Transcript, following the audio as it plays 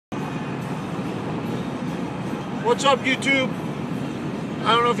What's up, YouTube?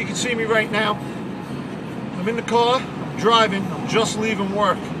 I don't know if you can see me right now. I'm in the car, I'm driving, I'm just leaving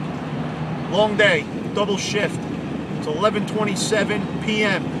work. Long day, double shift. It's 11:27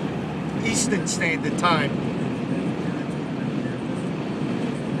 p.m. Eastern Standard Time.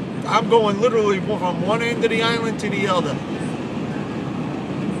 I'm going literally from one end of the island to the other.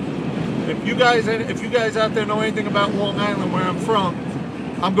 If you guys out there know anything about Long Island, where I'm from,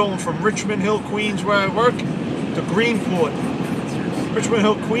 I'm going from Richmond Hill Queens, where I work, to Greenport. Richmond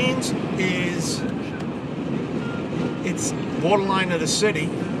Hill Queens it's borderline of the city,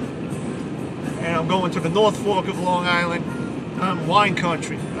 and I'm going to the North Fork of Long Island. I'm wine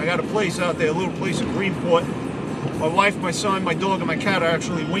country. I got a place out there, a little place in Greenport. My wife, my son, my dog, and my cat are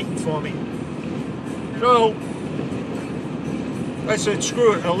actually waiting for me. So I said,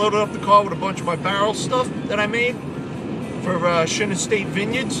 screw it. I loaded up the car with a bunch of my barrel stuff that I made for Shin Estate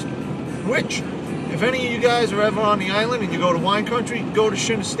Vineyards, which, if any of you guys are ever on the island and you go to wine country, go to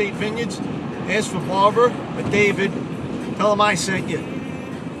Shin Estate Vineyards, ask for Barbara or David, tell them I sent you.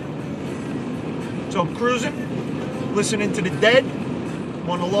 So I'm cruising, listening to The Dead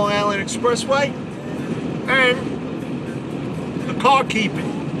on the Long Island Expressway, and the car keeping.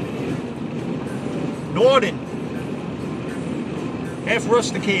 Northern, half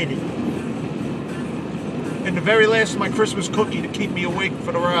rusticated. And the very last of my Christmas cookie to keep me awake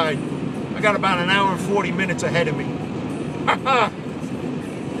for the ride. I got about an hour and 40 minutes ahead of me.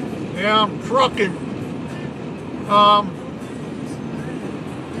 Yeah, I'm trucking.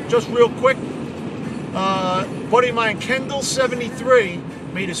 Just real quick, buddy of mine, Kendall73,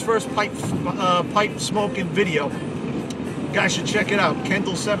 made his first pipe smoking video. You guys should check it out,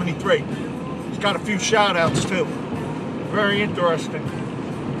 Kendall73. He's got a few shout outs too. Very interesting.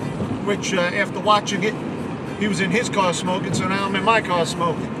 Which, after watching it, he was in his car smoking, so now I'm in my car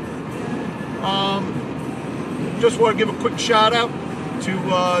smoking. Just want to give a quick shout out to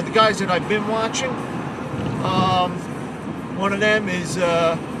the guys that I've been watching. One of them is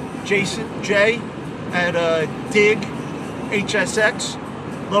Jason J at Dig HSX.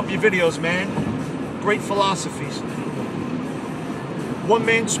 Love your videos, man. Great philosophies. One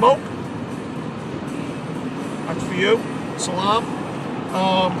Man Smoke. That's for you. Salam.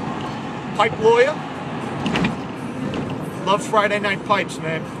 Pipe Lawyer. Love Friday Night Pipes,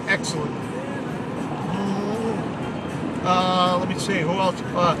 man. Excellent. Let me see, who else?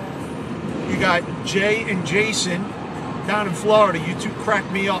 You got Jay and Jason down in Florida. You two crack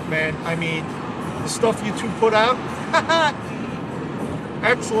me up, man. I mean, the stuff you two put out,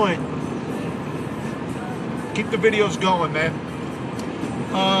 excellent. Keep the videos going, man.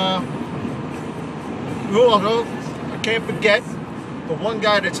 Who else? I can't forget the one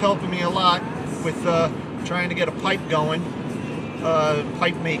guy that's helping me a lot with trying to get a pipe going,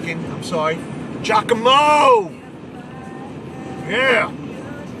 pipe making, I'm sorry, Giacomo! Yeah!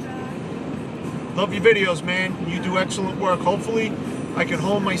 Love your videos, man. You do excellent work. Hopefully, I can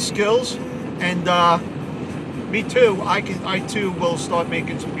hone my skills, and me too. I too will start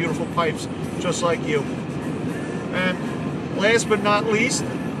making some beautiful pipes, just like you. And last but not least,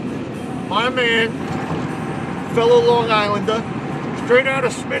 my man, fellow Long Islander, straight out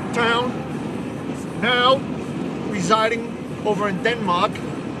of Smithtown, now residing over in Denmark,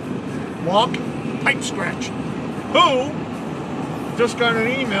 Mark Pipe Scratch, who just got an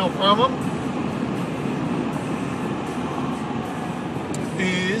email from him,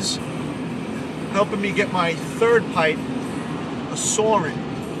 is helping me get my third pipe, a Soarin'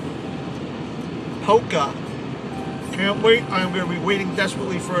 Polka. Can't wait. I'm going to be waiting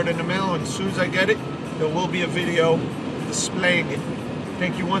desperately for it in the mail, and as soon as I get it, there will be a video displaying it.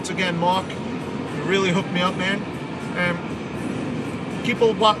 Thank you once again, Mark. You really hooked me up, man. And keep a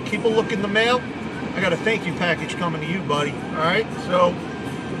look in the mail. I got a thank you package coming to you, buddy. Alright, so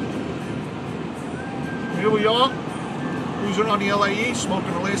here we are, cruising on the LIE,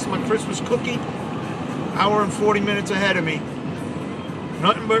 smoking the last of my Christmas cookie. Hour and 40 minutes ahead of me.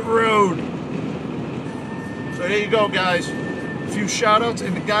 Nothing but road. So there you go, guys. A few shout outs,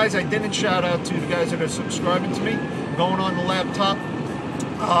 and the guys I didn't shout out to, the guys that are subscribing to me, going on the laptop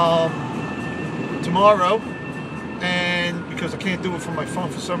tomorrow. And because I can't do it from my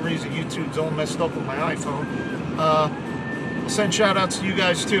phone for some reason, YouTube's all messed up with my iPhone. I'll send shout outs to you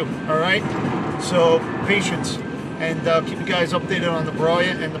guys too, alright? So, patience. And keep you guys updated on the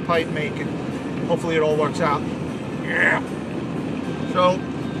Briar and the pipe making. Hopefully it all works out. Yeah! So,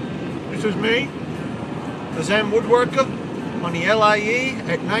 this is me, the Zen Woodworker, on the LIE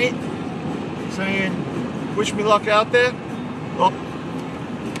at night, saying, wish me luck out there. Well,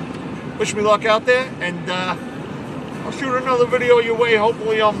 wish me luck out there, and I'll shoot another video your way,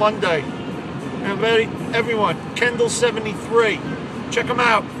 hopefully on Monday. And everyone, Kendall73, check him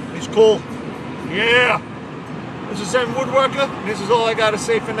out. He's cool. Yeah. This is Zen Woodworker. This is all I got to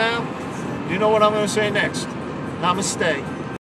say for now. You know what I'm going to say next. Namaste.